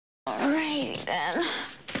then.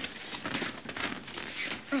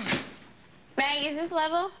 Maggie, is this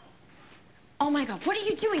level? Oh, my God. What are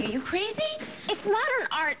you doing? Are you crazy? It's modern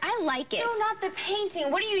art. I like it. No, not the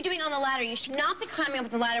painting. What are you doing on the ladder? You should not be climbing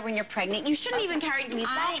up the ladder when you're pregnant. You shouldn't even carry these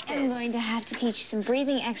boxes. I am going to have to teach you some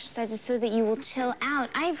breathing exercises so that you will chill out.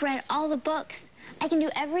 I've read all the books. I can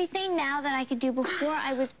do everything now that I could do before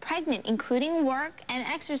I was pregnant, including work and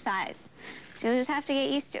exercise. So you'll just have to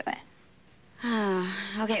get used to it. Oh,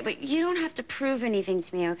 okay, but you don't have to prove anything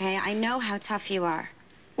to me, okay? I know how tough you are.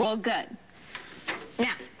 Well, good.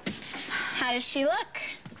 Now, how does she look?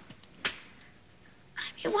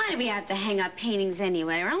 I mean, why do we have to hang up paintings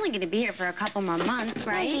anyway? We're only going to be here for a couple more months,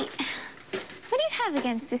 right? Maggie, what do you have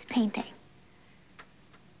against this painting?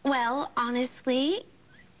 Well, honestly,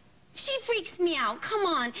 she freaks me out. Come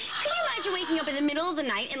on. Can you imagine waking up in the middle of the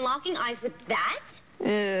night and locking eyes with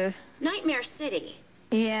that? Nightmare City.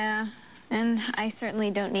 Yeah, and I certainly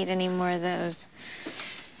don't need any more of those.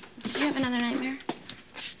 Did you have another nightmare?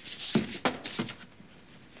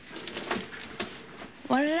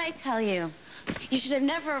 What did I tell you? You should have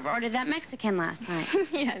never have ordered that Mexican last night.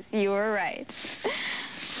 Yes, you were right.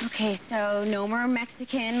 Okay, so no more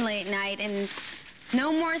Mexican late night and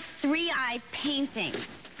no more three-eye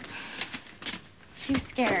paintings. Too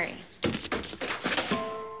scary.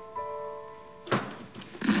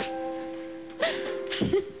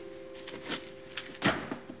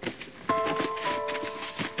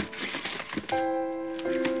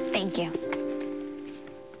 Thank you.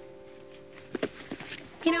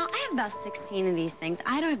 You know, I have about 16 of these things.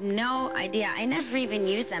 I have no idea. I never even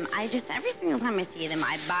use them. Every single time I see them,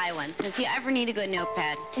 I buy one. So if you ever need a good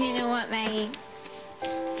notepad. You know what, Maggie?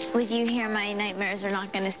 With you here, my nightmares are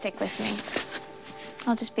not going to stick with me.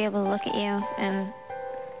 I'll just be able to look at you, and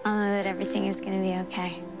I'll know that everything is going to be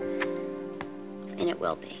okay. And it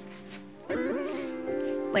will be.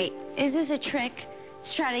 Wait, is this a trick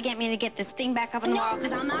to try to get me to get this thing back up on the wall?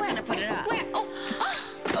 Because I'm not going to put it up.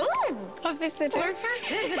 Oh, a visitor. Our first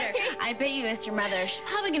visitor. I bet you missed your mother. She's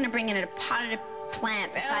probably going to bring in a potted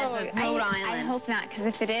plant the size of Rhode Island. I hope not, because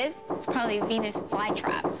if it is, it's probably a Venus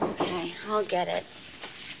flytrap. Okay, I'll get it.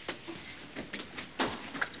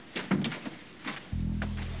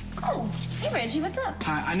 Oh, hey, Reggie, what's up?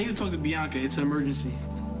 Hi, I need to talk to Bianca. It's an emergency.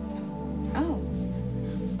 Oh,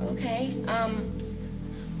 okay.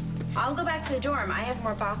 I'll go back to the dorm. I have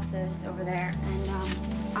more boxes over there, and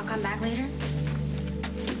I'll come back later.